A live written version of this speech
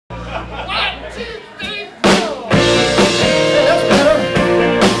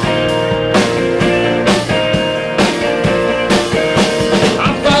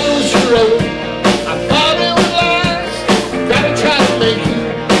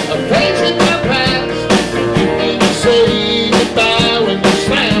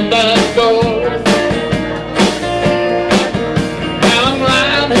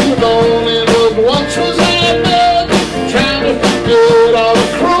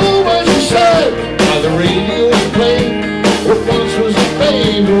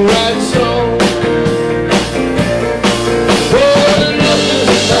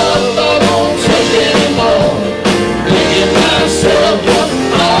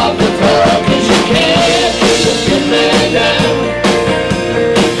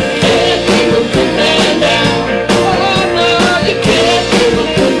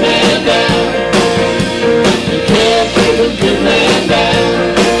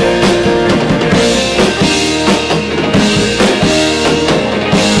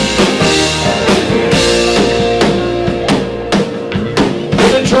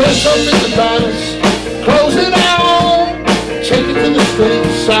the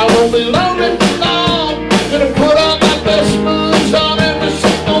streets. I won't be lonely for long. Gonna put on my best moves on every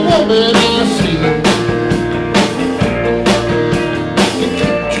single woman I see. You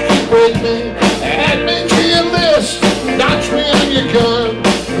keep with me, add me to your list, notch me on your gun.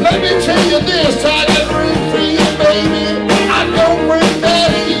 Let me tell you this, I got room for you, baby. I don't bring that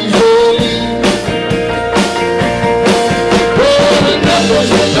easily. Well, enough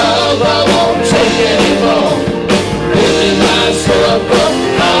is enough, I won't take any more. Picking myself up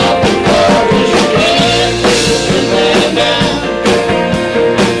off the floor, 'cause you can't keep a good man down.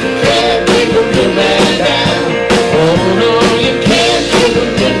 Can't keep a good man down. Oh no, you can't keep a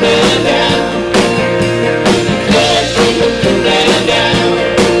good man down. Can't keep a good man down.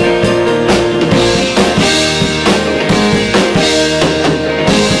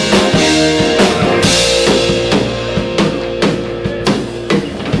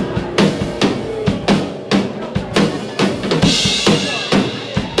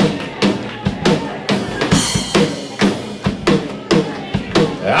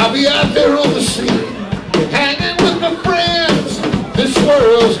 I'll be out there on the sea, hanging with my friends. This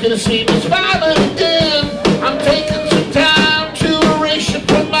world's gonna see me